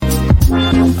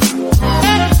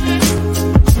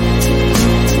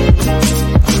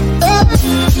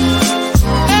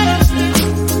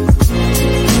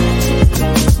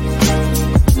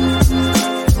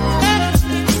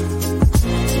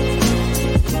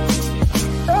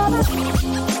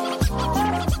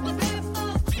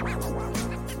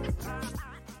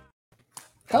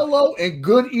Hello and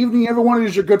good evening, everyone. It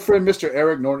is your good friend, Mr.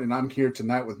 Eric Norton, and I'm here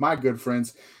tonight with my good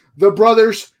friends, the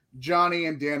brothers, Johnny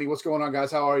and Danny. What's going on,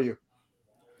 guys? How are you?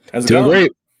 How's it Doing going?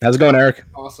 great. How's it going, Eric?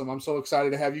 Awesome. I'm so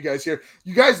excited to have you guys here.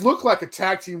 You guys look like a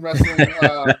tag team wrestling,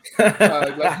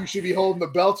 like you should be holding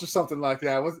the belts or something like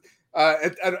that.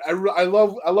 I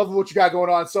love what you got going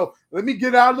on. So let me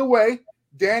get out of the way.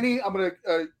 Danny, I'm going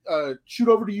to shoot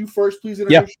over to you first. Please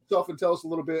introduce yourself and tell us a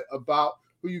little bit about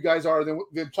who you guys are,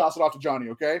 then toss it off to Johnny,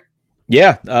 okay?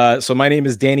 Yeah. So my name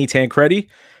is Danny Tancredi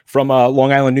from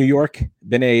Long Island, New York.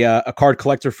 Been a card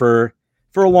collector for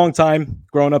a long time.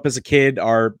 Growing up as a kid,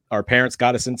 our parents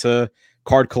got us into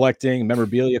card collecting,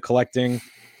 memorabilia collecting.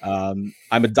 I'm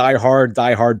a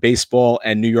diehard baseball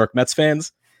and New York Mets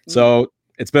fans. So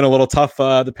it's been a little tough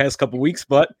the past couple weeks,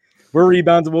 but we're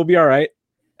rebounding. We'll be all right.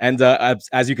 And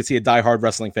as you can see, a diehard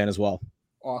wrestling fan as well.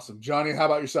 Awesome. Johnny, how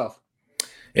about yourself?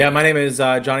 Yeah, my name is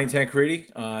Johnny Tancredi,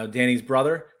 Danny's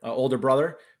brother, older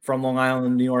brother from Long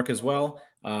Island, New York as well.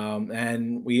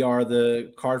 And we are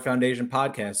the Card Foundation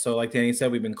podcast. So like Danny said,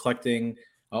 we've been collecting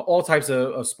all types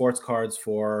of sports cards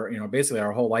for, basically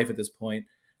our whole life at this point.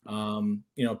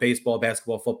 Baseball,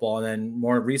 basketball, football. And then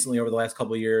more recently, over the last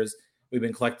couple of years, we've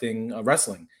been collecting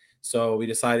wrestling. So we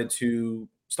decided to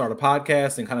start a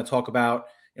podcast and kind of talk about,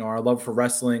 our love for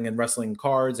wrestling and wrestling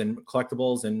cards and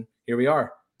collectibles. And here we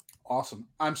are. Awesome.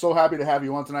 I'm so happy to have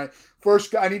you on tonight.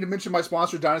 First, I need to mention my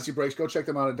sponsor, Dynasty Breaks. Go check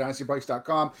them out at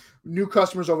dynastybreaks.com. New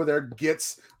customers over there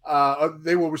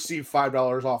they will receive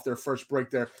 $5 off their first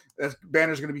break there. That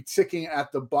banner is going to be ticking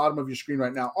at the bottom of your screen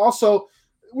right now. Also,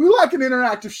 we like an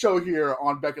interactive show here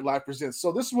on Beckett Live Presents.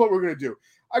 So this is what we're going to do.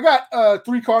 I got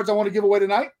 3 cards I want to give away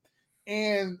tonight.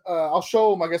 And I'll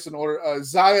show them, I guess, in order.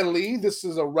 Xia Li, this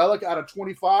is a relic out of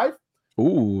 25.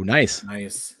 Ooh, nice.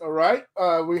 All right.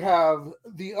 We have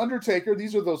The Undertaker.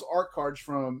 These are those art cards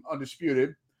from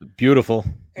Undisputed. Beautiful.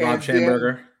 Rob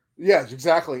Schamberger. Yes,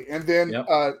 exactly. And then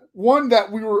one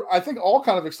that we were, I think, all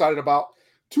kind of excited about,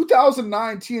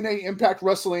 2009 TNA Impact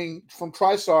Wrestling from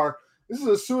TriStar. This is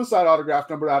a suicide autograph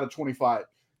number out of 25.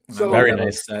 So very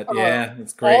nice. Yeah,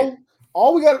 it's great.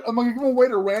 All we got, I'm going to give away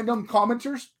to random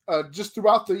commenters just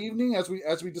throughout the evening as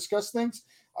we discuss things.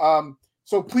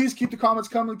 So please keep the comments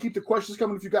coming, keep the questions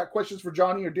coming. If you've got questions for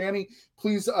Johnny or Danny,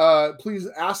 please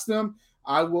ask them.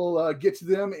 I will get to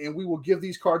them, and we will give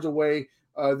these cards away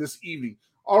this evening.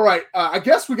 All right, I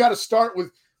guess we got to start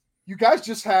with, you guys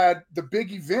just had the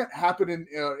big event happen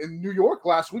in New York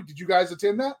last week. Did you guys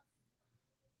attend that?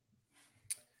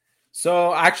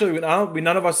 So actually,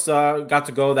 none of us got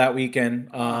to go that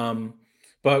weekend.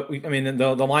 But the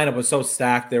lineup was so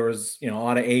stacked. There was, a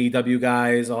lot of AEW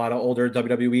guys, a lot of older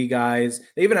WWE guys.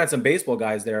 They even had some baseball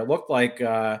guys there. It looked like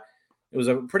it was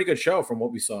a pretty good show from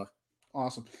what we saw.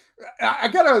 Awesome. I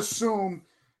got to assume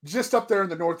just up there in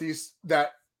the Northeast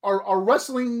that are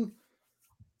wrestling,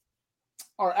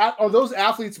 are those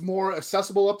athletes more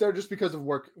accessible up there just because of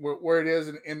where it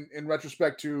is in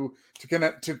retrospect to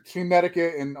Connecticut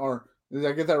did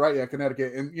I get that right? Yeah,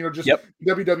 Connecticut, and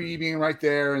WWE being right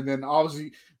there, and then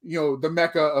obviously the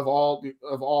mecca of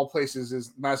all places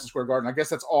is Madison Square Garden. I guess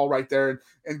that's all right there,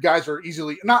 and guys are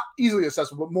not easily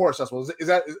accessible, but more accessible. Is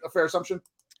that a fair assumption?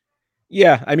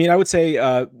 Yeah, I would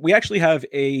say we actually have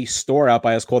a store out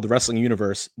by us called the Wrestling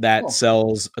Universe that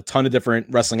sells a ton of different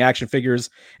wrestling action figures.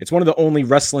 It's one of the only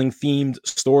wrestling themed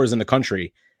stores in the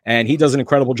country, and he does an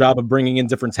incredible job of bringing in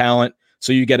different talent.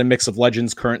 So you get a mix of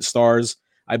legends, current stars.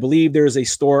 I believe there's a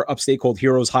store upstate called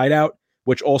Heroes Hideout,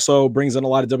 which also brings in a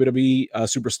lot of WWE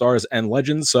superstars and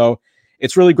legends. So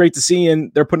it's really great to see,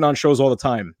 and they're putting on shows all the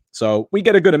time. So we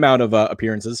get a good amount of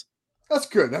appearances. That's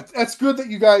good. That's good that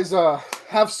you guys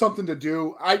have something to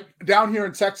do. Down here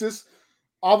in Texas,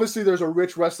 obviously there's a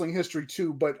rich wrestling history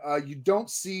too, but you don't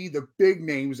see the big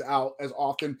names out as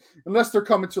often unless they're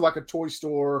coming to like a toy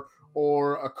store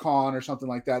or a con or something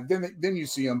like that. Then you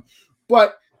see them.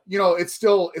 But it's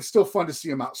still fun to see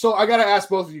them out. So I got to ask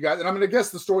both of you guys, and I'm going to guess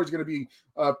the story is going to be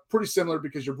pretty similar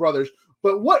because you're brothers.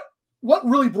 But what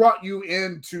really brought you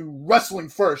into wrestling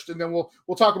first, and then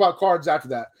we'll talk about cards after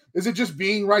that? Is it just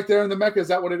being right there in the Mecca? Is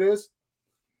that what it is?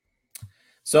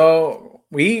 So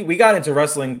we got into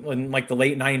wrestling in like the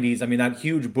late 90s. That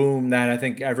huge boom that I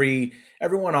think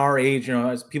everyone our age,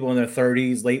 as people in their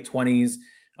 30s, late 20s.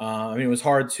 It was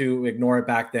hard to ignore it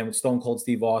back then with Stone Cold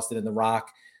Steve Austin and The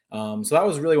Rock. So that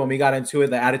was really when we got into it,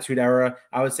 the Attitude Era.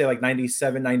 I would say like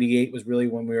 97, 98 was really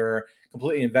when we were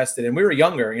completely invested. And we were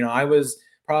younger. I was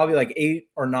probably like 8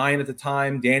 or 9 at the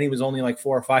time. Danny was only like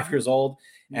 4 or 5 years old.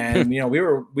 And,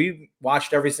 we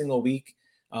watched every single week.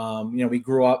 We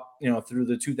grew up, through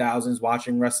the 2000s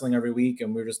watching wrestling every week,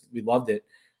 and we loved it.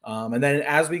 And then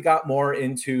as we got more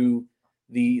into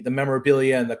the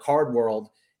memorabilia and the card world,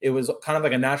 it was kind of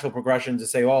like a natural progression to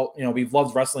say, well, we've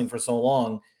loved wrestling for so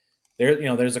long.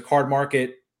 There's a card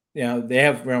market. They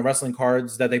have wrestling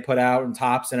cards that they put out and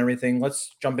tops and everything.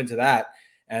 Let's jump into that.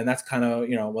 And that's kind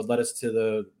of what led us to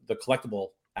the collectible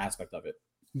aspect of it.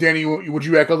 Danny, would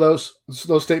you echo those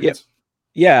statements?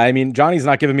 Yeah, I mean, Johnny's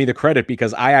not giving me the credit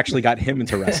because I actually got him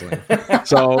into wrestling.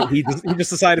 So he just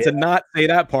decided to not say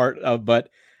that part of, but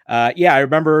I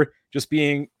remember just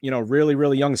being, really,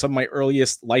 really young. Some of my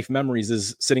earliest life memories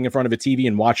is sitting in front of a TV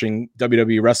and watching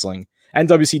WWE wrestling and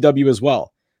WCW as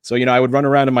well. So, I would run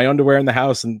around in my underwear in the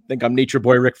house and think I'm Nature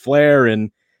Boy Ric Flair.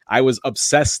 And I was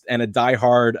obsessed and a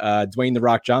diehard Dwayne The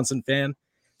Rock Johnson fan.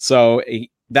 So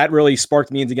that really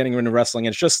sparked me into getting into wrestling.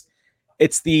 And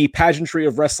it's the pageantry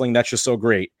of wrestling that's just so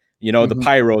great. The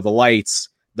pyro, the lights,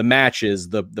 the matches,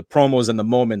 the promos and the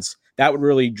moments that would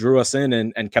really drew us in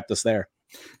and kept us there.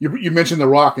 You mentioned The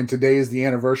Rock, and today is the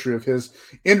anniversary of his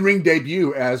in-ring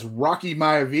debut as Rocky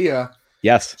Maivia.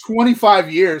 Yes.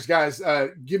 25 years, guys.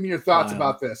 Give me your thoughts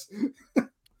about this.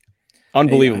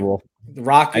 Unbelievable. The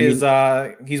Rock is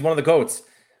he's one of the GOATs.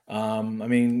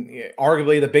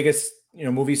 Arguably the biggest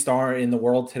movie star in the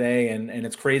world today, and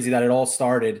it's crazy that it all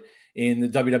started in the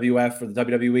WWF or the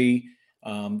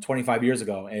WWE 25 years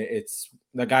ago.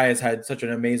 The guy has had such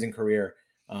an amazing career,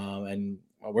 and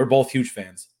we're both huge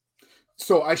fans.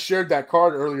 So I shared that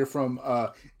card earlier from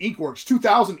Inkworks,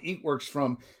 2000 Inkworks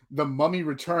from The Mummy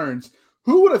Returns.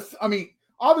 Who would have?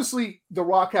 Obviously, The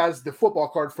Rock has the football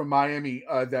card from Miami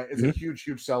that is a huge,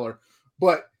 huge seller.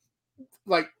 But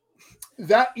like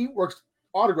that Inkworks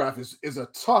autograph is a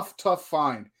tough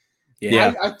find.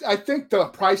 Yeah, I think the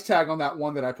price tag on that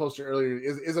one that I posted earlier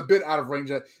is a bit out of range.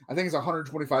 I think it's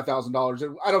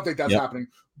 $125,000. I don't think that's happening,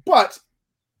 but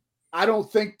I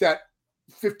don't think that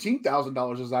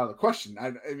 $15,000 is out of the question.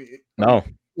 No.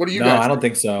 What do you guys think? I don't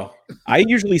think so. I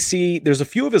usually see there's a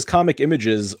few of his comic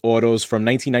images autos from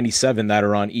 1997 that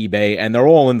are on eBay, and they're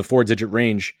all in the 4-digit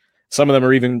range. Some of them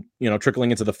are even,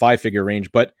 trickling into the 5-figure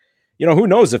range. But, who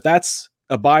knows if that's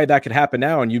a buy that could happen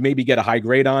now and you maybe get a high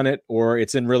grade on it or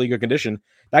it's in really good condition.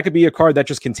 That could be a card that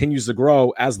just continues to grow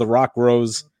as The Rock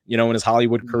grows, in his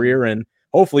Hollywood career and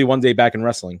hopefully one day back in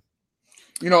wrestling.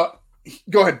 Go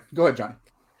ahead, Johnny.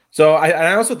 So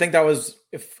I also think that was,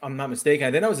 if I'm not mistaken,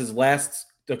 I think that was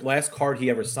the last card he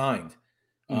ever signed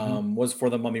was for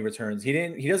The Mummy Returns.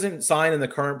 He doesn't sign in the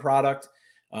current product,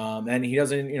 and he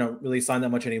doesn't really sign that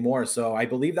much anymore. So I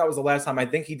believe that was the last time. I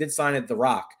think he did sign at The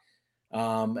Rock,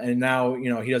 and now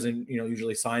he doesn't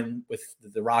usually sign with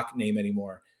the Rock name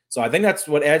anymore. So I think that's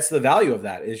what adds to the value of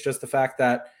that is just the fact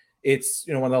that it's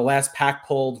one of the last pack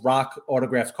pulled Rock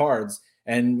autographed cards,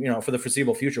 and for the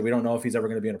foreseeable future, we don't know if he's ever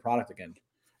going to be in a product again.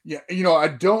 Yeah, I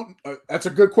don't. That's a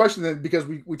good question then, because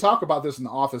we talk about this in the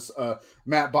office.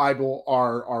 Matt Bible,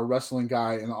 our wrestling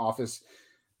guy in the office,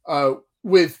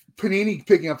 with Panini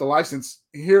picking up the license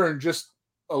here in just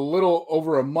a little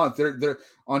over a month. They're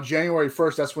on January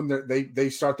 1st. That's when they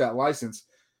start that license.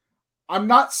 I'm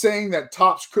not saying that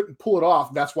Topps couldn't pull it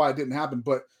off. That's why it didn't happen.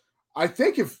 But I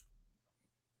think if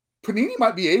Panini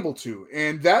might be able to,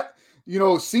 and that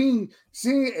seeing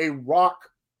a Rock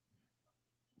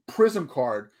Prism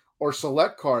card or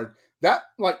Select card that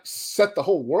like set the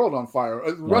whole world on fire,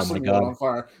 wrestling world on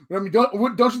fire.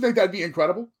 Don't you think that'd be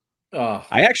incredible?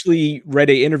 I actually read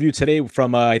an interview today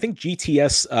from I think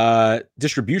GTS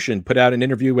Distribution put out an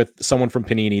interview with someone from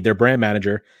Panini, their brand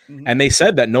manager, and they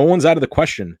said that no one's out of the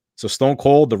question. So Stone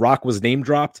Cold, The Rock was name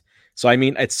dropped. So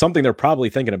it's something they're probably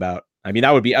thinking about.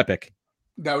 That would be epic.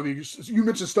 That would be. You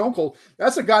mentioned Stone Cold.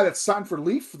 That's a guy that's signed for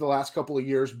Leaf for the last couple of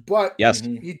years, but yes,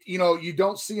 you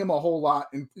don't see him a whole lot.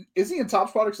 And is he in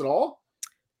Topps products at all?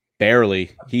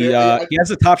 Barely. He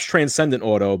has a Topps Transcendent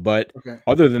auto, but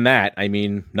other than that,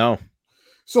 no.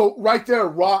 So right there,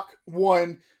 Rock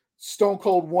 1, Stone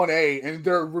Cold 1A, and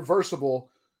they're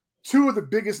reversible. Two of the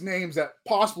biggest names that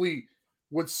possibly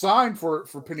would sign for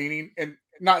Panini, and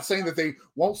not saying that they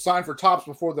won't sign for Topps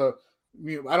before the.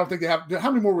 I don't think they have.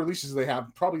 How many more releases do they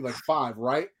have? Probably like 5,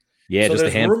 right? Yeah, so just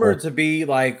there's a handful. Rumored to be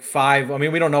like 5.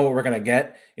 We don't know what we're gonna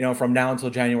get. From now until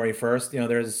January 1st.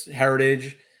 There's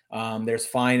Heritage, there's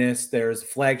Finest, there's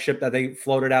Flagship that they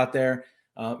floated out there.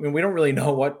 We don't really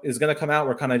know what is gonna come out.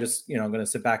 We're kind of just gonna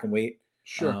sit back and wait.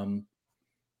 Sure.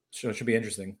 So it should be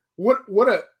interesting. What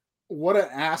an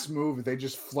ass move if they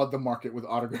just flood the market with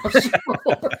autographs.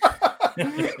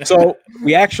 So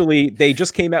they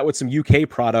just came out with some UK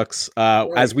products,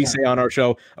 as we say on our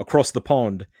show, across the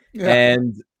pond. Yeah.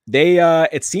 And they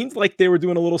it seemed like they were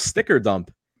doing a little sticker dump,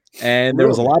 and there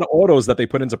was a lot of autos that they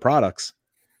put into products.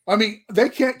 They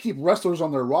can't keep wrestlers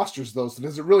on their rosters though, so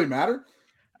does it really matter?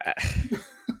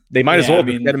 They might as well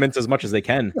get them into as much as they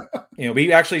can.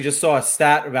 We actually just saw a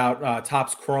stat about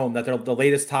Topps Chrome, that the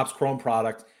latest Topps Chrome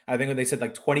product, I think they said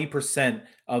like 20%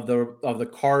 of the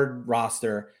card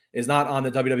roster is not on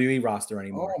the WWE roster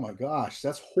anymore. Oh my gosh,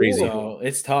 that's crazy. horrible. So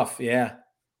it's tough. Yeah.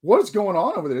 What is going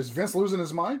on over there? Is Vince losing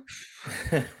his mind?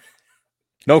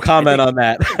 No comment on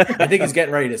that. I think he's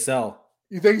getting ready to sell.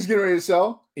 You think he's getting ready to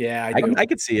sell? Yeah, I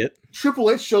could see it. Triple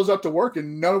H shows up to work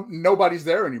and nobody's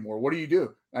there anymore. What do you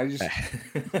do? I just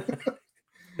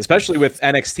especially with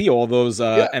NXT, all those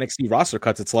NXT roster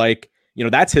cuts. It's like,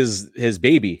 that's his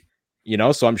baby.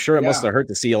 So I'm sure it must have hurt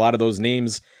to see a lot of those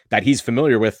names that he's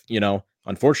familiar with,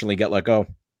 unfortunately get let go.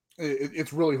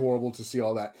 It's really horrible to see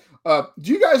all that.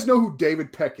 Do you guys know who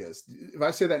David Peck is? If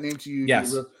I say that name to you,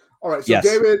 yes. All right. So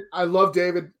David, I love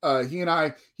David.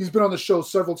 He's been on the show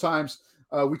several times.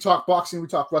 We talk boxing, we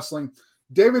talk wrestling.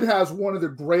 David has one of the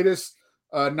greatest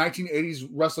 1980s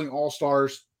wrestling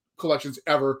all-stars collections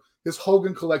ever. His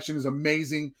Hogan collection is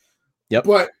amazing. Yep.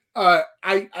 But I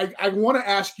want to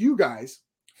ask you guys,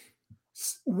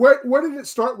 where did it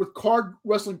start with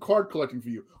wrestling card collecting for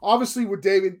you? Obviously, with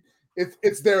David,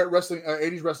 it's there at wrestling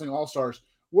 80s wrestling all stars.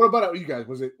 What about you guys?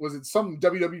 Was it some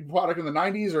WWE product in the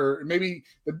 90s, or maybe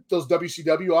those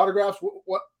WCW autographs?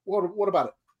 What about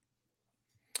it?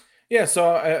 Yeah,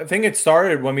 so I think it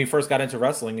started when we first got into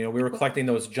wrestling. We were collecting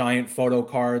those giant photo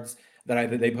cards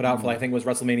that they put out for, I think it was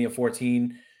WrestleMania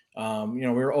 14. We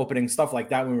were opening stuff like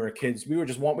that when we were kids. We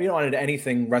wanted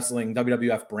anything wrestling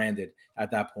WWF branded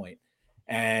at that point.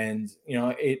 And,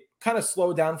 it kind of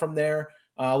slowed down from there.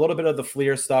 A little bit of the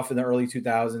Fleer stuff in the early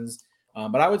 2000s.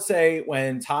 But I would say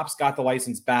when Topps got the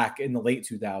license back in the late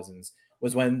 2000s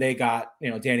was when they got,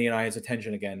 Danny and I's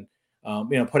attention again,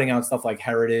 putting out stuff like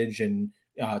Heritage and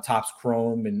Topps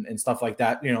Chrome and stuff like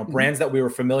that, brands that we were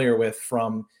familiar with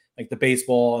from like the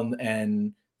baseball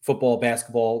and football,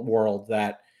 basketball world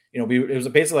that, it was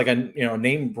basically like a,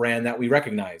 name brand that we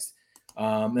recognized.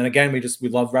 And again, we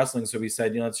loved wrestling. So we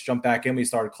said, let's jump back in. We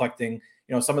started collecting,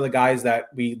 some of the guys that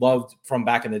we loved from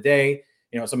back in the day,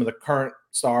 some of the current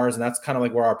stars. And that's kind of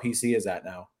like where our PC is at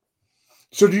now.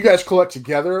 So do you guys collect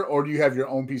together, or do you have your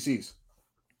own PCs?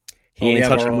 He ain't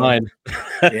touching mine.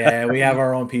 Yeah, we have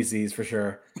our own PCs for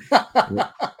sure.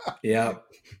 Yeah.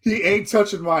 He ain't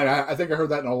touching mine. I think I heard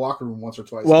that in a locker room once or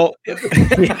twice. Well,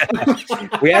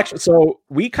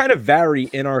 we kind of vary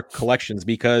in our collections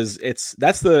because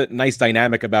that's the nice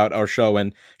dynamic about our show.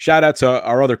 And shout out to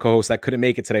our other co-host that couldn't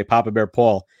make it today, Papa Bear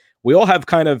Paul. We all have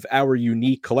kind of our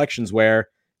unique collections where,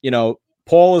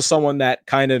 Paul is someone that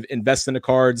kind of invests in the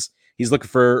cards. He's looking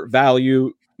for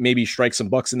value, maybe strike some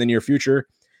bucks in the near future.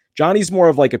 Johnny's more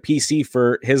of like a PC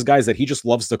for his guys that he just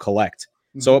loves to collect.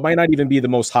 So it might not even be the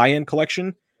most high-end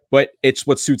collection, but it's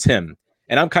what suits him.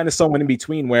 And I'm kind of someone in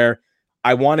between where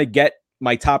I want to get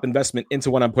my top investment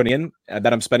into what I'm putting in,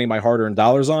 that I'm spending my hard-earned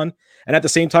dollars on. And at the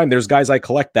same time, there's guys I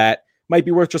collect that might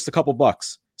be worth just a couple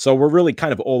bucks. So we're really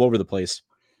kind of all over the place.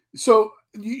 So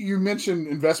you mentioned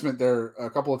investment there a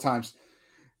couple of times.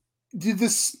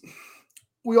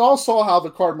 We all saw how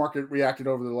the card market reacted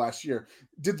over the last year.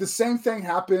 Did the same thing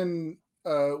happen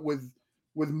with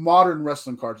modern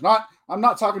wrestling cards? I'm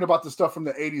not talking about the stuff from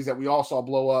the 80s that we all saw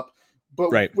blow up,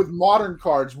 but with modern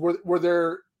cards, were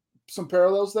there some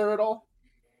parallels there at all?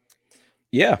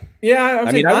 Yeah. Yeah,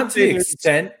 I mean, not to the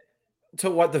extent to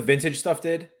what the vintage stuff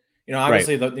did.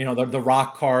 Obviously the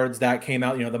rock cards that came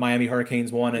out, the Miami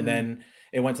Hurricanes one, and then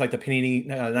it went to like the Panini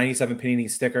 97 Panini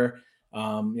sticker,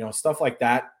 stuff like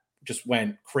that just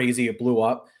went crazy. It blew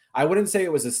up. I wouldn't say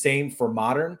it was the same for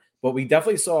modern, but we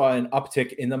definitely saw an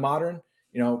uptick in the modern.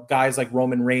 Guys like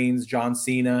Roman Reigns, John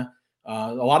Cena,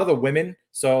 a lot of the women.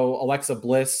 So Alexa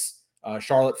Bliss,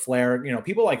 Charlotte Flair,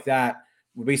 people like that.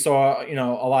 We saw,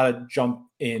 a lot of jump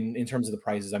in terms of the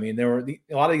prices. I mean,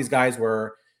 a lot of these guys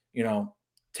were,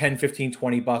 10, 15,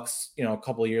 20 bucks, a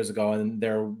couple of years ago, and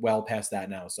they're well past that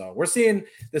now. So we're seeing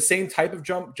the same type of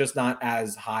jump, just not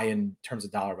as high in terms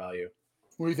of dollar value.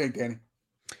 What do you think, Danny?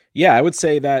 Yeah, I would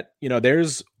say that,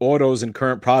 there's autos in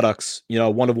current products,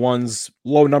 one of ones,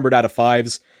 low numbered out of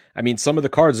fives. I mean, some of the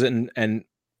cards and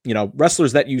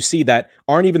wrestlers that you see that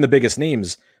aren't even the biggest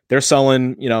names, they're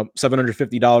selling,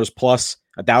 $750 plus,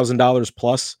 $1,000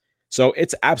 plus. So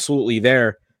it's absolutely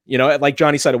there. Like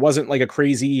Johnny said, it wasn't like a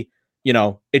crazy,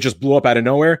 it just blew up out of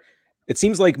nowhere. It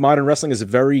seems like modern wrestling is a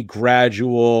very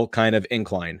gradual kind of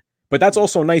incline, but that's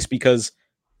also nice because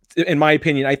in my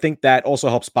opinion, I think that also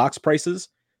helps box prices.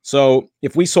 So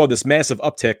if we saw this massive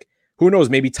uptick, who knows,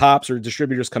 maybe Topps or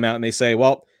distributors come out and they say,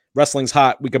 well, wrestling's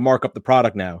hot, we can mark up the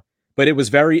product now. But it was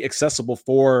very accessible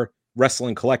for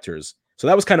wrestling collectors. So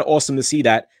that was kind of awesome to see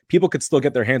that people could still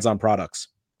get their hands on products.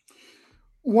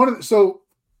 So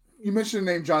you mentioned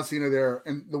the name John Cena there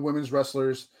and the women's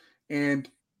wrestlers, and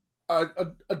a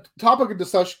topic of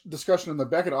discussion in the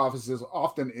Beckett offices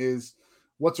often is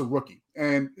what's a rookie,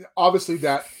 and obviously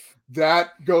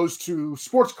that goes to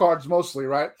sports cards mostly,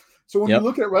 right? So when you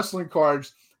look at wrestling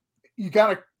cards, you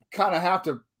gotta kind of have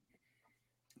to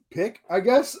pick, I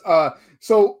guess.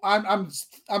 So I'm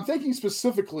thinking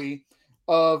specifically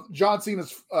of John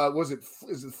Cena's.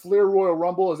 Is it Flair Royal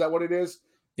Rumble? Is that what it is?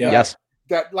 Yeah. Yes.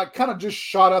 That like kind of just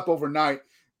shot up overnight.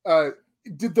 Was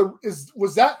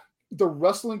that the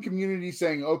wrestling community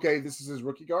saying, okay, this is his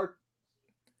rookie card?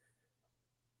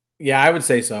 Yeah, I would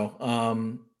say so.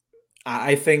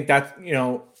 I think that,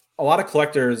 a lot of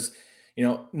collectors,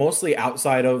 mostly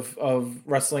outside of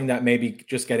wrestling that may be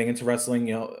just getting into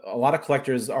wrestling, a lot of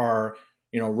collectors are,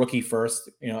 rookie first.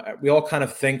 We all kind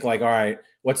of think like, all right,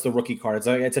 what's the rookie card?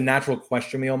 It's a natural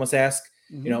question we almost ask,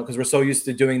 because we're so used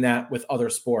to doing that with other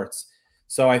sports.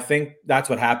 So I think that's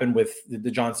what happened with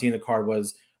the John Cena card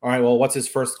was, all right, well, what's his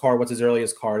first card? What's his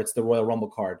earliest card? It's the Royal Rumble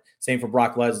card. Same for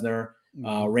Brock Lesnar,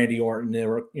 Randy Orton, there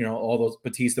were, all those.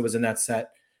 Batista was in that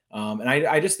set. And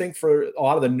I just think for a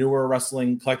lot of the newer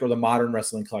wrestling collector, the modern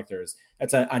wrestling collectors,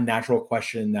 that's a natural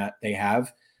question that they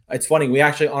have. It's funny. We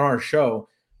actually, on our show,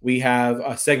 we have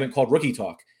a segment called Rookie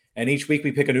Talk. And each week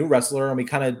we pick a new wrestler and we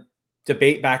kind of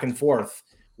debate back and forth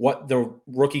what the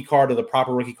rookie card or the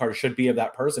proper rookie card should be of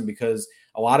that person, because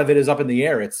a lot of it is up in the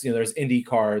air. It's, there's indie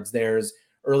cards, there's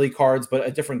early cards, but a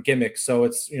different gimmick. So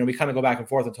it's, we kind of go back and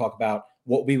forth and talk about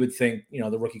what we would think,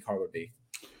 the rookie card would be.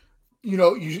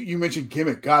 You mentioned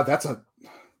gimmick. God, that's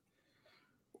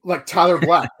like Tyler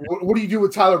Black. What do you do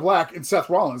with Tyler Black and Seth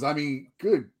Rollins? I mean,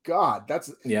 good God, that's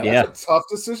a tough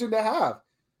decision to have.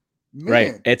 Man.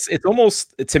 Right. It's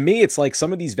almost, to me, it's like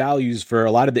some of these values for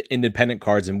a lot of the independent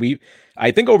cards. And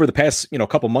I think over the past,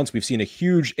 couple months, we've seen a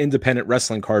huge independent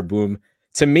wrestling card boom.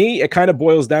 To me, it kind of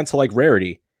boils down to like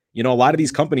rarity. A lot of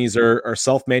these companies are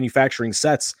self-manufacturing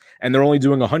sets and they're only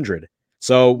doing 100.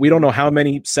 So we don't know how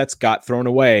many sets got thrown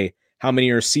away, how many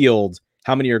are sealed,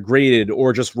 how many are graded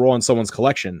or just raw in someone's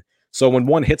collection. So when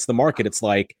one hits the market, it's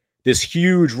like this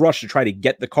huge rush to try to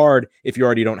get the card if you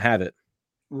already don't have it.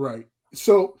 Right.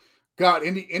 So, God,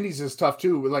 Indies is tough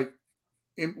too. Like,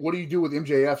 what do you do with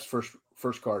MJF's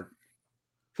first card?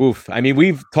 Oof. I mean,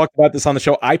 we've talked about this on the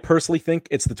show. I personally think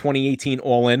it's the 2018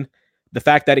 All In. The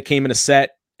fact that it came in a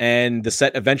set and the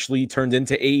set eventually turned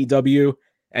into AEW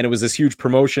and it was this huge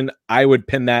promotion, I would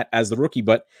pin that as the rookie.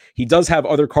 But he does have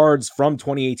other cards from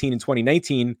 2018 and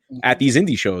 2019 at these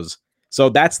indie shows. So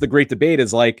that's the great debate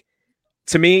is like,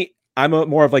 to me, I'm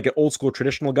more of like an old school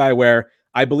traditional guy where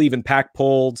I believe in pack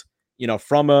pulled,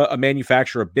 from a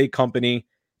manufacturer, a big company.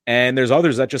 And there's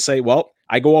others that just say, well,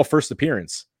 I go off first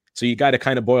appearance. So you got to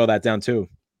kind of boil that down too.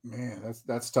 Man,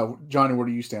 that's tough. Johnny, where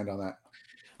do you stand on that?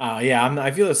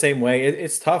 I feel the same way.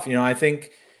 It's tough. I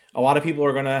think a lot of people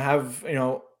are going to have,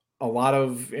 a lot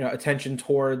of attention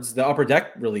towards the Upper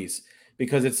Deck release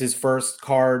because it's his first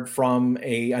card from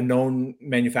a known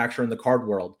manufacturer in the card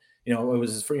world. It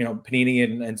was for,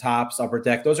 Panini and Topps, Upper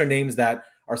Deck. Those are names that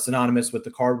are synonymous with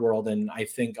the card world. And I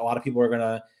think a lot of people are going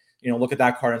to, look at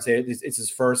that card and say it's his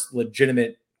first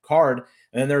legitimate card.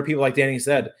 And then there are people like Danny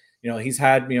said, he's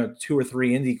had, 2 or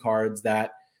 3 indie cards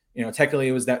that, technically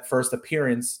it was that first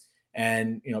appearance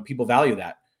and, people value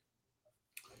that.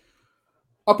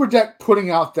 Upper Deck putting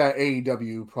out that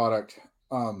AEW product.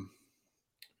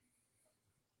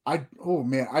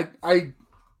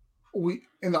 We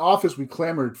in the office, we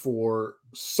clamored for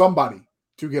somebody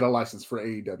to get a license for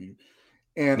AEW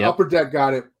and Upper Deck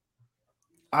got it.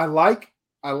 I like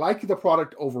the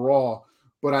product overall,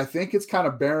 but I think it's kind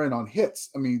of barren on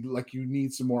hits. I mean, like you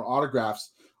need some more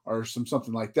autographs or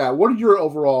something like that. What are your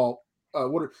overall,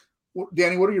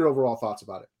 Danny, what are your overall thoughts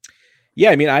about it?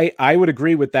 Yeah, I mean, I would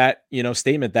agree with that,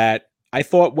 statement that I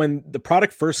thought when the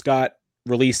product first got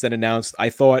released and announced, I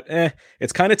thought,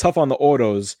 it's kind of tough on the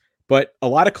autos, but a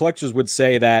lot of collectors would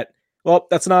say that, well,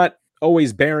 that's not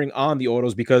always bearing on the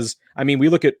autos because, I mean, we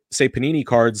look at, say, Panini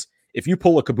cards. If you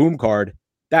pull a Kaboom card,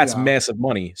 that's massive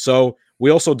money. So we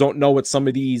also don't know what some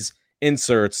of these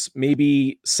inserts,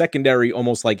 maybe secondary,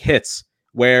 almost like hits,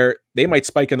 where they might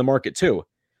spike in the market too.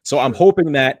 So I'm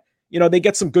hoping that, they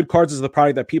get some good cards as the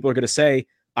product that people are going to say,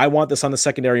 I want this on the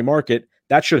secondary market.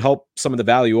 That should help some of the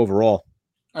value overall.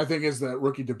 I think as the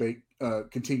rookie debate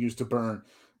continues to burn,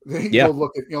 they'll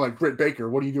look at, like Britt Baker.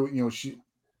 What do you do? She's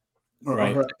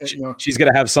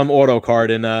going to have some auto card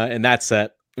in that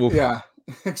set. Oof. Yeah,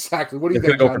 exactly. What do you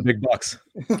think? Go for big bucks.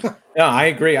 Yeah, I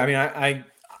agree. I mean,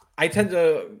 I tend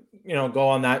to, go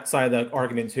on that side of the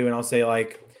argument too. And I'll say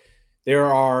like, there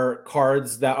are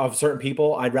cards that of certain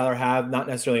people I'd rather have not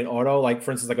necessarily an auto, like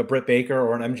for instance, like a Britt Baker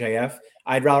or an MJF.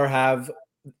 I'd rather have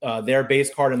their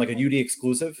base card in like a UD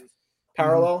exclusive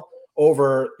parallel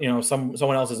over,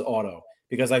 someone else's auto,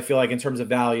 because I feel like in terms of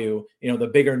value, the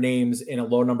bigger names in a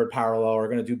low numbered parallel are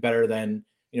going to do better than,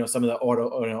 some of the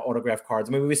autograph cards.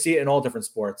 I mean, we see it in all different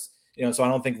sports, so I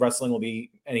don't think wrestling will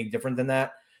be any different than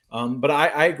that. But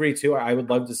I agree too. I would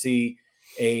love to see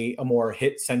a more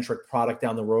hit centric product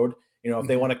down the road. If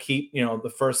they want to keep,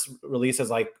 the first release as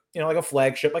like a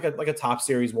flagship, like a Top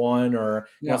Series 1 or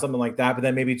something like that, but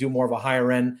then maybe do more of a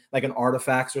higher end, like an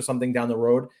Artifacts or something down the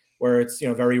road where it's,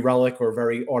 very relic or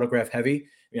very autograph heavy.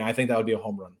 I think that would be a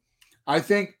home run. I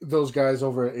think those guys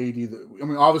over at AD,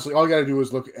 obviously all you got to do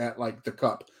is look at like the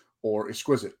Cup or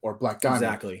Exquisite or Black Diamond.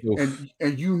 Exactly.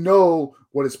 And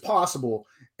what is possible.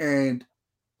 And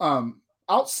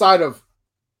outside of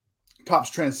Topps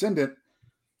Transcendent,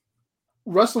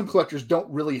 wrestling collectors don't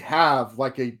really have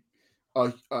like a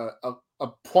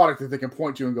product that they can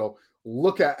point to and go,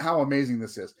 look at how amazing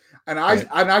this is. And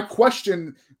I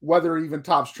question whether even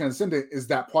Topps Transcendent is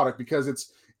that product, because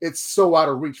it's so out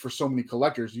of reach for so many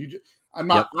collectors.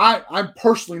 I'm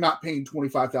personally not paying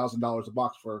 $25,000 a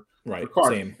box for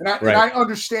cards. Same. And I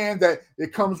understand that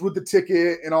it comes with the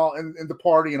ticket and all and the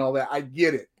party and all that. I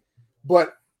get it.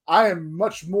 But I am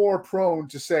much more prone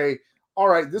to say, all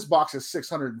right, this box is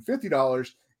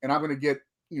 $650 and I'm going to get,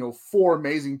 4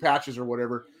 amazing patches or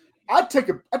whatever. I take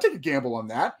a gamble on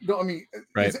that.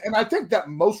 And I think that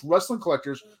most wrestling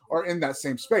collectors are in that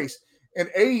same space. And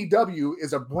AEW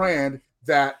is a brand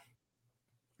that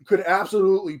could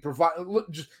absolutely provide.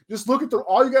 Just look at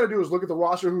all you got to do is look at the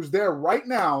roster who's there right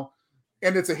now,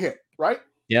 and it's a hit, right?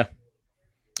 Yeah.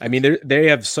 I mean, they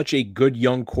have such a good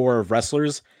young core of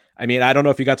wrestlers. I mean, I don't know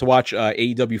if you got to watch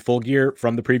AEW Full Gear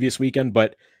from the previous weekend,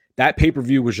 but that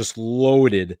pay-per-view was just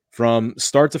loaded from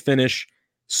start to finish.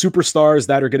 Superstars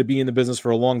that are going to be in the business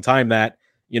for a long time that,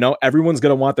 everyone's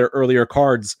going to want their earlier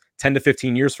cards 10 to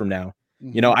 15 years from now.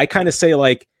 Mm-hmm. I kind of say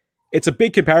like, it's a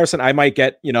big comparison. I might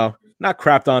get, not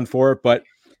crapped on for it, but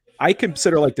I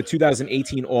consider like the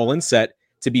 2018 All-In set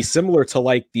to be similar to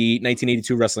like the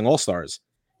 1982 Wrestling All-Stars.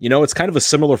 It's kind of a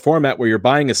similar format where you're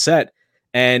buying a set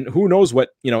and who knows what,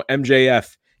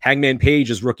 MJF, Hangman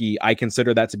Page's rookie, I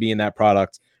consider that to be in that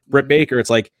product. Britt Baker, it's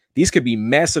like, these could be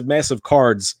massive, massive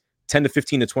cards 10 to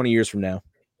 15 to 20 years from now.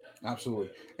 Absolutely.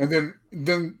 And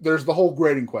then there's the whole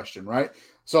grading question, right?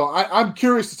 So I'm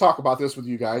curious to talk about this with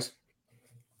you guys.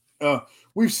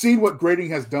 We've seen what grading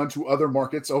has done to other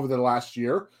markets over the last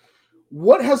year.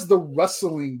 What has the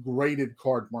wrestling graded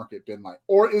card market been like?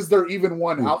 Or is there even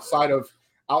one outside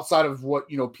of what,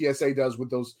 PSA does with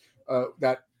those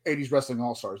that 80s Wrestling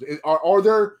All-Stars?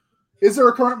 Is there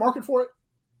a current market for it?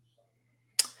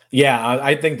 Yeah,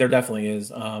 I think there definitely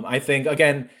is. I think,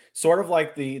 again, sort of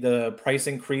like the price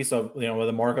increase of, where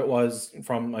the market was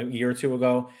from a year or two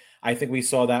ago, I think we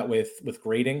saw that with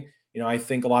grading. I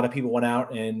think a lot of people went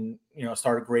out and,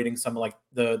 started grading some like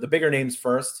the bigger names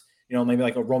first, maybe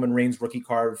like a Roman Reigns rookie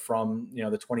card from,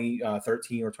 the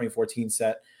 2013 or 2014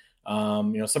 set.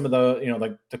 Some of the,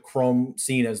 like the chrome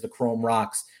scene as the chrome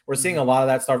rocks. We're seeing a lot of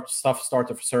that stuff start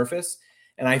to surface.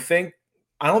 And I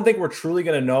don't think we're truly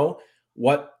going to know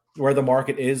where the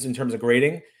market is in terms of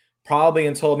grading, probably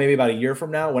until maybe about a year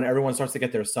from now when everyone starts to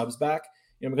get their subs back,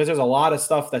 because there's a lot of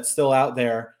stuff that's still out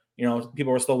there.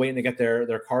 People are still waiting to get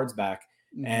their cards back.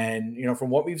 Mm-hmm. And, from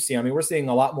what we've seen, we're seeing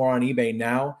a lot more on eBay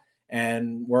now,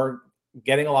 and we're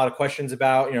getting a lot of questions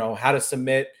about, how to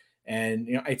submit. And,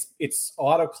 it's a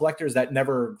lot of collectors that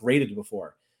never graded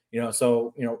before,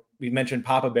 so, we mentioned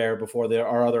Papa Bear before,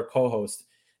 our other co-host,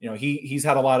 he's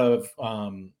had a lot of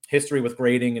history with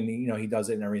grading, and, he does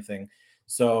it and everything.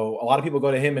 So a lot of people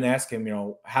go to him and ask him,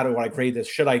 how do I grade this?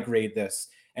 Should I grade this?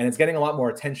 And it's getting a lot more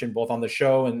attention both on the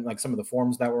show and like some of the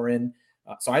forums that we're in.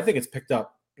 So I think it's picked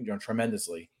up,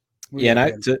 tremendously. Yeah.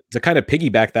 And to kind of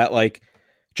piggyback that, like,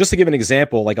 just to give an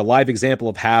example, like a live example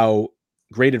of how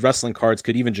graded wrestling cards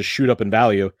could even just shoot up in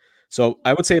value. So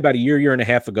I would say about a year and a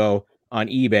half ago on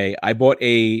eBay, I bought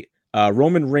a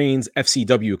Roman Reigns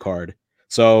FCW card.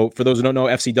 So for those who don't know,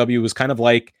 FCW was kind of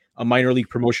like a minor league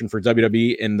promotion for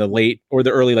WWE in the late or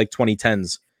the early like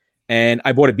 2010s. And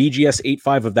I bought a BGS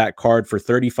 8.5 of that card for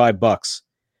 $35.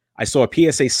 I saw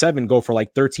a PSA 7 go for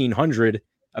like $1,300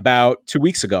 about 2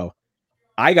 weeks ago.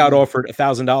 I got offered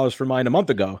 $1,000 for mine a month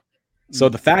ago. So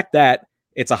the fact that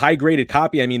it's a high graded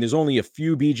copy, there's only a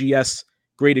few BGS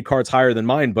graded cards higher than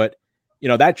mine, but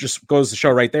that just goes to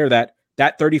show right there that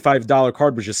 $35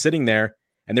 card was just sitting there.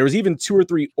 And there was even 2 or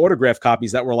 3 autograph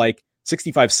copies that were like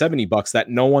 $65, $70 that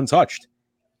no one touched.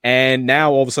 And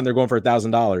now all of a sudden they're going for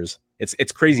 $1,000.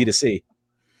 It's crazy to see.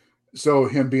 So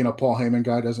him being a Paul Heyman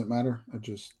guy doesn't matter.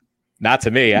 Not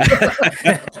to me.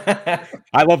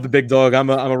 I love the big dog. I'm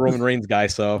a Roman Reigns guy,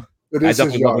 so I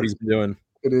definitely love what he's been doing.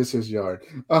 It is his yard.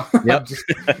 Yep.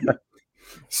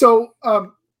 So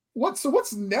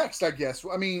what's next? I guess.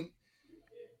 I mean,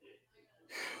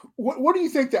 what do you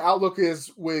think the outlook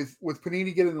is with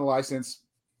Panini getting the license,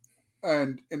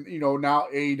 and now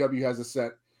AEW has a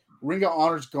set. Ring of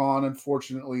Honor's gone.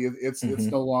 Unfortunately, it's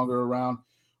no longer around.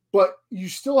 But you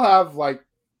still have like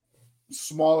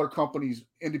smaller companies,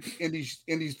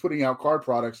 indies putting out card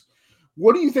products.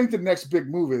 What do you think the next big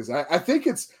move is? I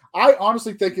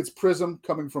honestly think it's Prism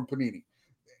coming from Panini.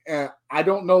 I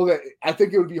don't know that. I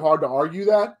think it would be hard to argue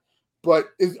that. But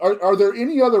are there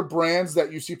any other brands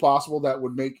that you see possible that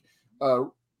would make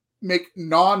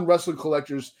non-wrestling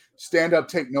collectors stand up,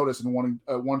 take notice, and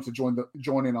wanting to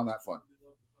join in on that fun?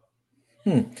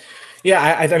 Yeah,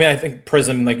 I mean, I think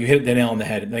Prism, like you hit the nail on the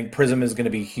head. I think Prism is going to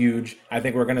be huge. I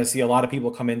think we're going to see a lot of people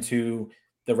come into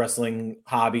the wrestling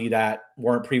hobby that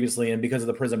weren't previously, and because of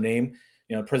the Prism name,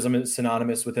 Prism is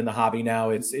synonymous within the hobby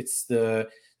now. It's the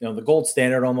the gold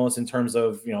standard almost in terms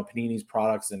of Panini's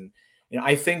products, and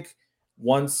I think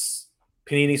once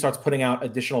Panini starts putting out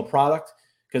additional product,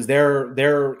 because their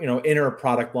inner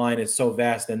product line is so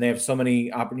vast, and they have so many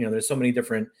there's so many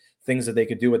different things that they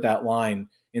could do with that line.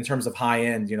 In terms of high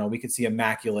end, we could see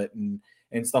Immaculate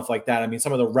and stuff like that. I mean,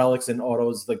 some of the relics and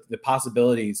autos, like the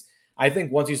possibilities. I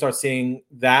think once you start seeing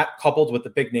that coupled with the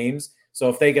big names, so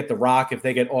if they get The Rock, if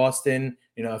they get Austin,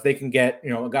 if they can get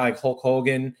a guy like Hulk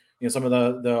Hogan, some of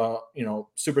the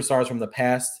superstars from the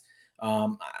past, I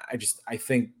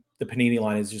think the Panini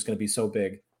line is just going to be so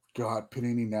big. God,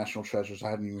 Panini National Treasures. I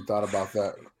hadn't even thought about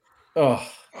that. Oh,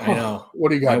 I know. What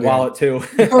do you got? My wallet too.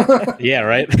 Yeah,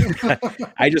 right.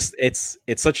 It's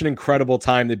such an incredible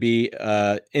time to be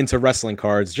into wrestling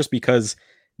cards, just because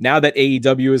now that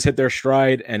AEW has hit their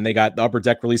stride and they got the Upper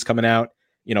Deck release coming out,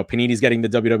 Panini's getting the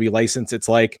WWE license. It's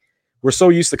like we're so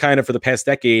used to kind of for the past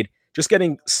decade just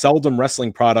getting seldom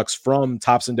wrestling products from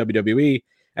Topps and WWE,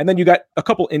 and then you got a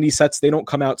couple indie sets. They don't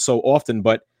come out so often,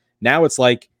 but now it's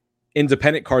like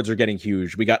independent cards are getting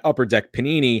huge. We got Upper Deck,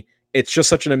 Panini. It's just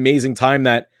such an amazing time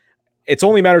that it's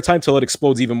only a matter of time till it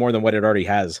explodes even more than what it already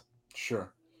has.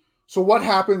 Sure. So what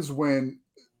happens when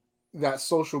that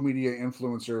social media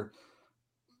influencer,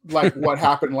 like what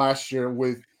happened last year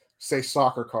with, say,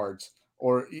 soccer cards,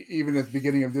 or even at the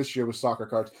beginning of this year with soccer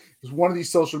cards, is one of these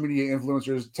social media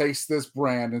influencers takes this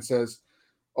brand and says,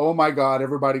 oh my God,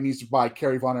 everybody needs to buy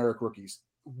Kerry Von Erich rookies.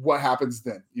 What happens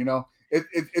then?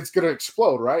 It's going to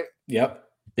explode, right? Yep.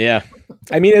 Yeah.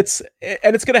 I mean, it's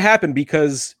going to happen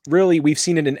because really we've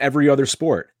seen it in every other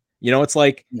sport. It's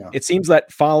like, It seems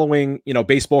that following,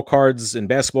 baseball cards and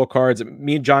basketball cards,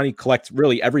 me and Johnny collect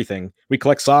really everything. We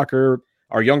collect soccer.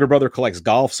 Our younger brother collects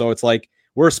golf. So it's like,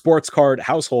 we're a sports card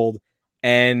household,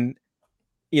 and,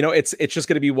 it's just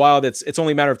going to be wild. It's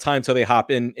only a matter of time till they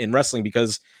hop in wrestling,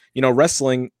 because,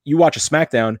 wrestling, you watch a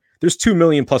SmackDown, there's 2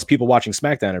 million plus people watching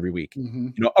SmackDown every week.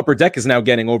 Mm-hmm. Upper Deck is now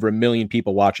getting over 1 million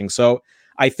people watching. So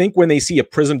I think when they see a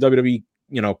Prism WWE,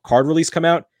 card release come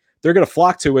out, they're going to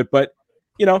flock to it. But,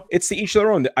 it's to each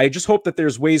their own. I just hope that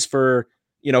there's ways for,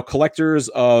 collectors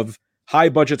of high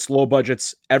budgets, low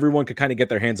budgets, everyone could kind of get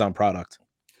their hands on product.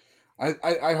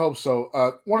 I hope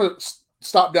so. Want to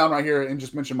stop down right here and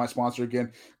just mention my sponsor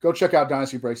again. Go check out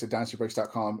Dynasty Breaks at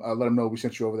dynastybreaks.com. Let them know we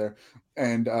sent you over there.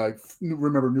 And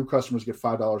remember, new customers get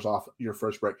 $5 off your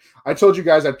first break. I told you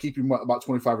guys I'd keep you about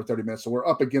 25 or 30 minutes, so we're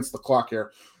up against the clock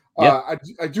here. Yep.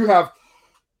 I do have,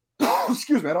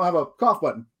 excuse me, I don't have a cough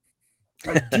button.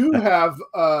 I do have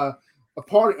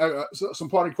some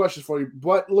party questions for you,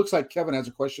 but it looks like Kevin has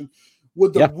a question.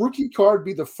 Would the rookie card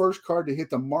be the first card to hit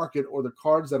the market, or the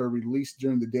cards that are released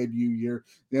during the debut year?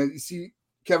 Now, you see,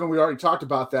 Kevin, we already talked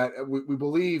about that. We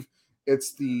believe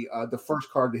it's the first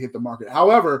card to hit the market.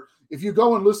 However, if you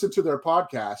go and listen to their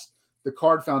podcast, the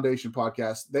Card Foundation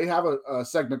podcast, they have a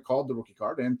segment called the Rookie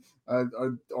Card and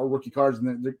or Rookie Cards, and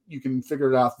then you can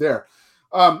figure it out there.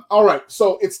 All right,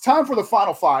 so it's time for the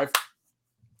final five.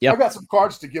 I got some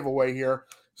cards to give away here.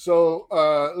 So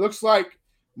it looks like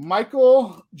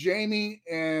Michael, Jamie,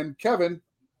 and Kevin.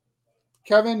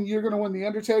 Kevin, you're going to win the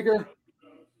Undertaker.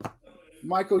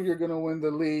 Michael, you're going to win the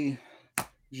Lee.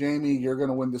 Jamie, you're going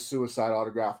to win the Suicide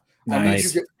autograph.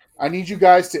 Nice. I need you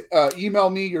guys to email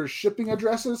me your shipping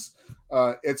addresses.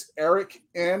 It's Eric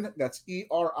N. That's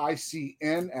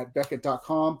ERICN at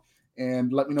Beckett.com.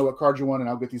 And let me know what card you want, and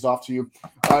I'll get these off to you.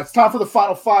 It's time for the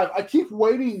final five. I keep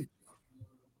waiting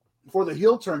for the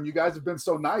heel turn. You guys have been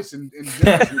so nice and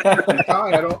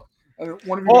I don't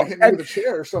want to be hit me with a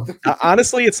chair or something.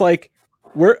 Honestly, it's like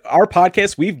our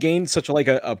podcast, we've gained such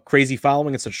a crazy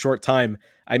following in such a short time.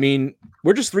 I mean,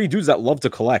 we're just three dudes that love to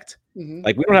collect. Mhm.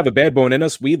 Like, we don't have a bad bone in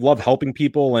us. We love helping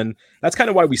people, and that's kind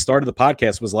of why we started the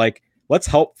podcast. Was like, let's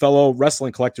help fellow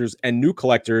wrestling collectors and new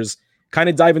collectors kind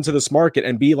of dive into this market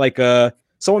and be like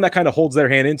someone that kind of holds their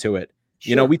hand into it. Sure.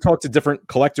 You know, we talk to different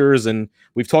collectors, and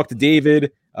we've talked to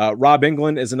David. Rob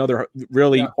England is another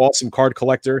really awesome card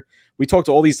collector. We talk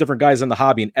to all these different guys in the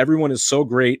hobby, and everyone is so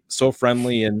great, so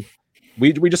friendly, and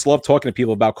we just love talking to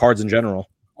people about cards in general.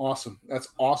 Awesome. That's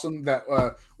awesome that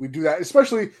we do that.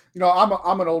 Especially,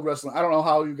 I'm an old wrestler. I don't know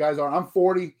how you guys are. I'm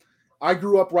 40. I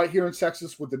grew up right here in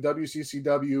Texas with the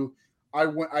WCCW.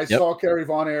 I saw Kerry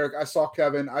Von Erich. I saw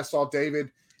Kevin. I saw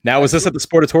David. Now, was this at the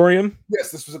Sportatorium?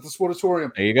 Yes, this was at the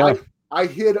Sportatorium. There you go. I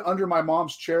hid under my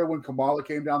mom's chair when Kamala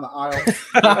came down the aisle.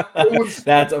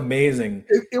 That's amazing.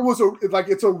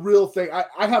 It's a real thing.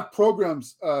 I have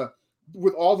programs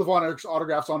with all the Von Erich's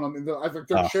autographs on them, and I think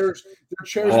their chairs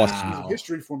Awesome.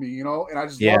 history for me, and I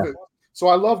just love it. So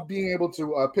I love being able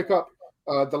to pick up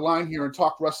the line here and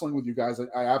talk wrestling with you guys.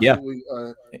 I absolutely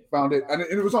found it, and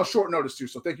it was on short notice too.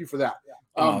 So thank you for that.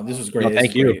 This was great.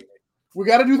 Thank you. Great. We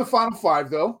got to do the final five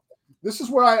though. This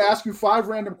is where I ask you 5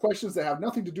 random questions that have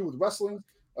nothing to do with wrestling,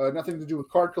 nothing to do with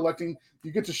card collecting.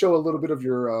 You get to show a little bit of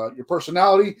your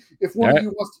personality. If one of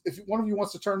you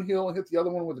wants to turn heel and hit the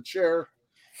other one with a chair,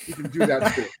 you can do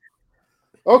that too.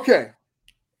 Okay.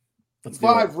 Let's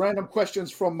 5 random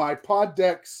questions from my Pod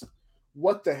Decks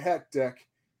What the Heck deck.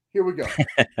 Here we go.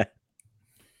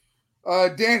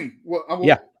 Danny, I'm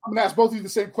going to ask both of you the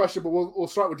same question, but we'll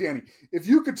start with Danny. If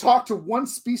you could talk to one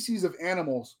species of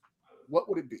animals, what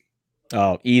would it be?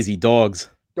 Oh, easy. Dogs.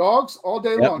 Dogs all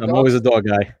day long. I'm always a dog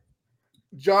guy.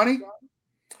 Johnny?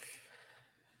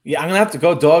 Yeah, I'm going to have to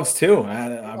go dogs too.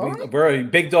 We're a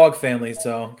big dog family,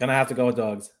 so going to have to go with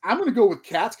dogs. I'm going to go with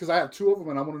cats because I have 2 of them,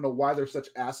 and I want to know why they're such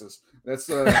asses. That's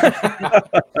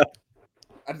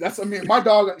my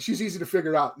dog, she's easy to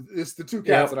figure out. It's the 2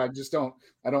 cats that I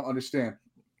don't understand.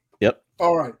 Yep.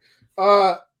 All right.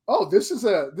 This is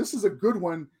a good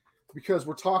one because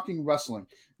we're talking wrestling.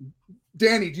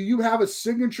 Danny, do you have a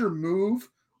signature move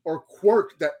or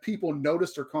quirk that people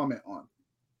noticed or comment on?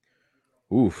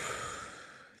 Oof.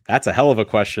 That's a hell of a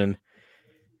question.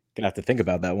 Gonna have to think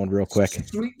about that one real quick.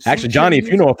 Actually, Johnny, if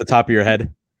you know off the top of your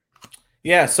head.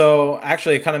 Yeah, so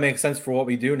actually it kind of makes sense for what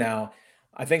we do now.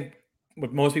 I think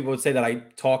what most people would say that I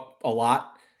talk a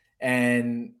lot,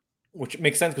 and which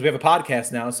makes sense because we have a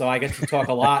podcast now. So I get to talk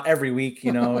a lot every week,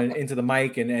 and into the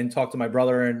mic and talk to my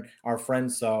brother and our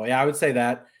friends. So yeah, I would say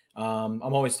that. I'm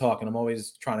always talking. I'm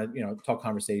always trying to, talk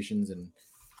conversations and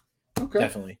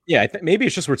definitely. Yeah, maybe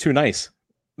it's just we're too nice.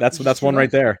 That's one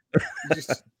right there.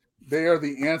 They are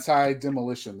the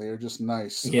anti-demolition. They are just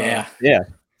nice. Yeah.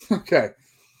 Okay.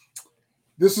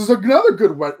 This is another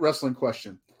good wrestling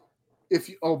question.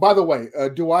 By the way,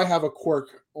 do I have a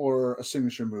quirk or a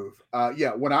signature move?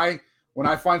 When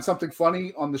I find something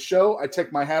funny on the show, I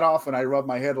take my hat off and I rub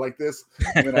my head like this,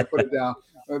 and then I put it down.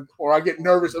 Or I get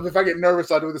nervous. If I get nervous,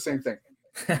 I'll do the same thing.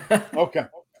 Okay.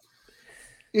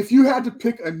 If you had to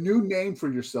pick a new name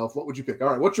for yourself, what would you pick? All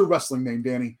right. What's your wrestling name,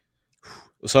 Danny?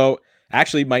 So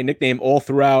actually, my nickname all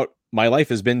throughout my life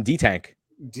has been D-Tank.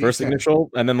 First initial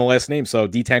and then the last name. So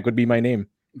D-Tank would be my name.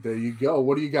 There you go.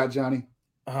 What do you got, Johnny?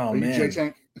 Oh, man.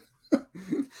 J-Tank?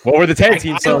 Well, we're the tag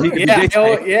team, so he could be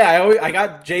J-Tank. I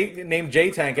got named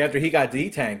J-Tank after he got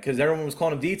D-Tank because everyone was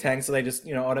calling him D-Tank, so they just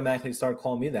automatically started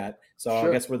calling me that. So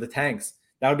I guess we're the Tanks.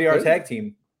 That would be our tag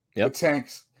team. Yep. The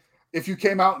Tanks. If you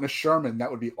came out in a Sherman, that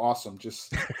would be awesome.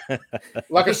 Just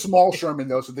like a small Sherman,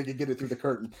 though, so they could get it through the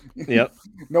curtain. Yep.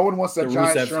 No one wants that the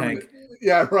giant Rusev Sherman. Tank.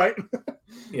 Yeah, right.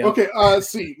 Yep. Okay.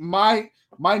 See, my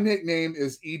nickname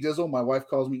is E Dizzle. My wife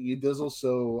calls me E Dizzle.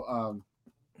 So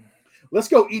let's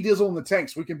go E Dizzle and the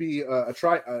Tanks. We can be a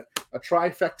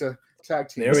trifecta tag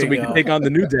team. So we can take on the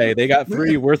New Day. They got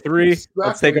 3. We're 3. Exactly.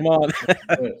 Let's take them on.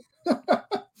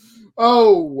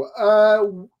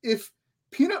 If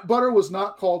peanut butter was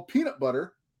not called peanut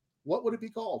butter, what would it be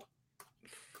called?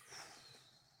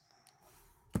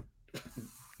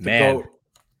 Man.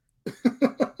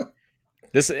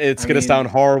 It's going to sound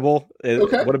horrible.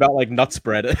 What about like nut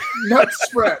spread? Nut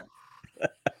spread.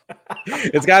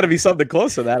 It's got to be something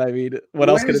close to that. I mean, what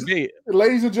else could it be?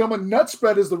 Ladies and gentlemen, nut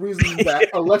spread is the reason that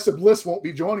Alexa Bliss won't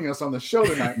be joining us on the show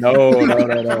tonight. No.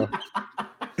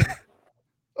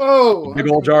 Oh, big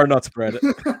old jar of nut spread.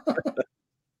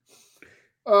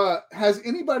 Has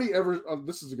anybody ever?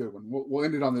 This is a good one. We'll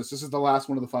end it on this. This is the last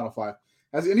one of the final 5.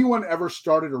 Has anyone ever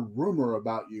started a rumor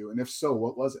about you? And if so,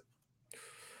 what was it?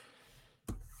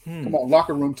 Come on,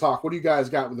 locker room talk. What do you guys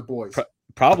got with the boys?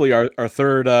 Probably our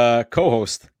third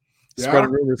co-host.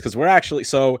 spreading rumors because we're actually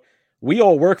we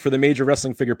all work for the Major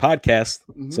Wrestling Figure Podcast.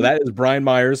 Mhm. So that is Brian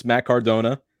Myers, Matt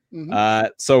Cardona. Mhm.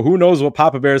 So who knows what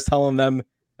Papa Bear is telling them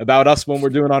about us when we're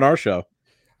doing on our show.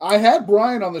 I had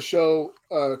Brian on the show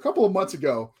a couple of months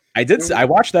ago. I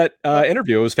watched that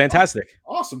interview. It was fantastic.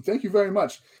 Awesome. Thank you very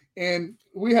much. And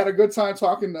we had a good time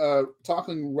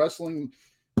talking wrestling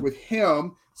with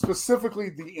him, specifically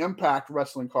the Impact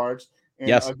Wrestling cards. And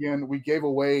yes. Again, we gave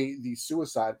away the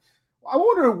Suicide. I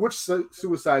wonder which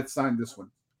Suicide signed this one.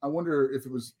 I wonder if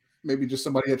it was maybe just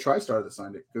somebody at TriStar that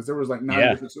signed it, because there was like 9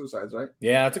 different Suicides, right?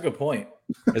 Yeah, that's a good point.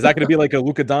 Is that going to be like a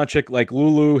Luka Doncic, like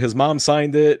Lulu, his mom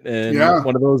signed it, and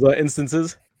one of those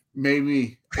instances?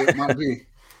 Maybe it might be.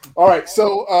 All right,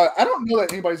 so I don't know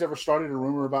that anybody's ever started a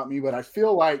rumor about me, but I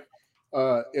feel like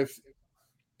if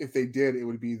they did, it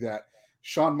would be that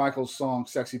Shawn Michaels' song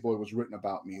 "Sexy Boy" was written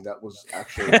about me. That was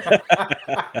actually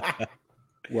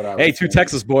what I was two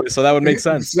Texas boys, so that would make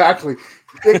sense. Exactly.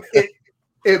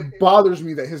 It bothers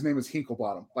me that his name is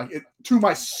Hinklebottom. Like, it to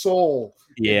my soul.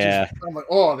 Yeah. I'm like,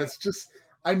 oh, that's just.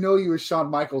 I know you as Shawn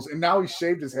Michaels, and now he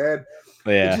shaved his head.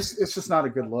 Yeah. It's just not a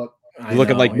good look. You're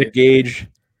looking like Nick Gage.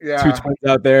 Yeah. 2 twins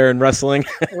out there in wrestling.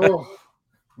 Oh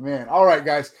man. All right,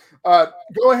 guys.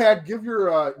 Go ahead, give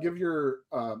your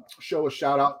show a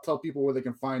shout out. Tell people where they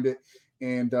can find it.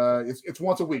 And it's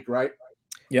once a week, right?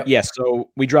 Yep. Yes. So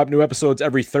we drop new episodes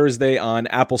every Thursday on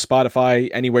Apple, Spotify,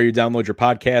 anywhere you download your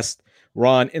podcast. We're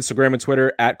on Instagram and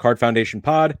Twitter at Card Foundation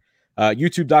Pod,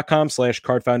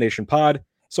 youtube.com/Card Foundation Pod.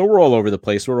 So we're all over the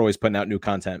place. We're always putting out new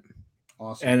content.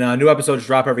 Awesome. And new episodes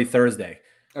drop every Thursday.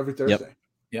 Every Thursday.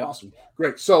 Yep. Awesome.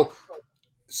 Great. So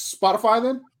Spotify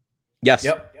then? Yes.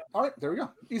 Yep. All right, there we go.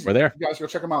 Easy. We're there. You guys go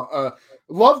check them out.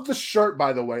 Love the shirt,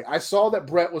 by the way. I saw that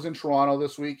Brett was in Toronto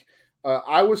this week.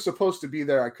 I was supposed to be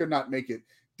there. I could not make it.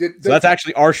 So that's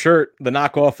actually our shirt, the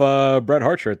knockoff Bret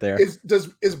Hart shirt there.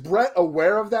 Is Brett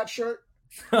aware of that shirt?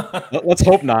 Let's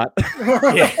hope not.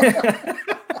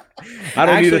 I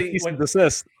don't need a cease and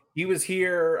desist. He was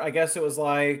here, I guess it was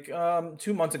like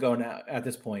 2 months ago now at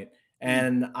this point.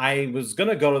 And I was going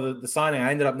to go to the signing.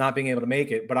 I ended up not being able to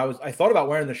make it, but I thought about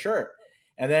wearing the shirt.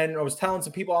 And then I was telling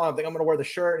some people, I think I'm going to wear the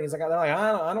shirt. And he's like,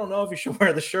 I don't know if you should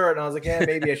wear the shirt. And I was like, yeah,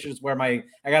 maybe I should just wear I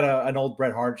got an old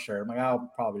Bret Hart shirt. I'm like,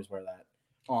 I'll probably just wear that.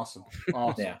 Awesome.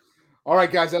 Yeah. All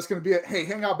right, guys, that's going to be it. Hey,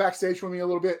 hang out backstage with me a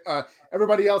little bit.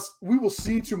 Everybody else, we will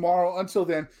see you tomorrow. Until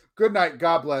then, good night.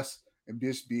 God bless. And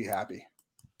just be happy.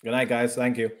 Good night, guys.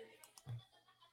 Thank you.